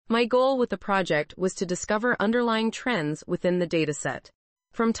My goal with the project was to discover underlying trends within the dataset.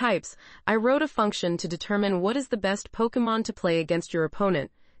 From types, I wrote a function to determine what is the best Pokémon to play against your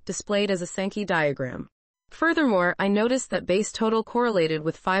opponent, displayed as a Sankey diagram. Furthermore, I noticed that base total correlated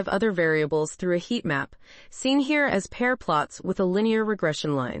with 5 other variables through a heat map, seen here as pair plots with a linear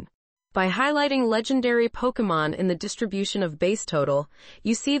regression line. By highlighting legendary Pokémon in the distribution of base total,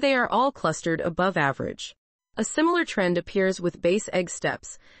 you see they are all clustered above average. A similar trend appears with base egg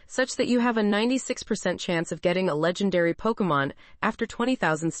steps, such that you have a 96% chance of getting a legendary Pokémon after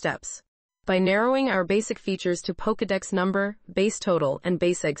 20,000 steps. By narrowing our basic features to Pokédex number, base total, and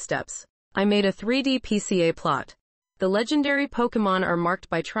base egg steps, I made a 3D PCA plot. The legendary Pokémon are marked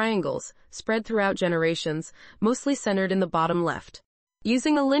by triangles, spread throughout generations, mostly centered in the bottom left.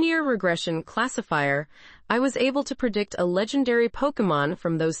 Using a linear regression classifier, I was able to predict a legendary Pokémon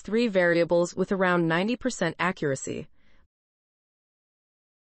from those 3 variables with around 90% accuracy.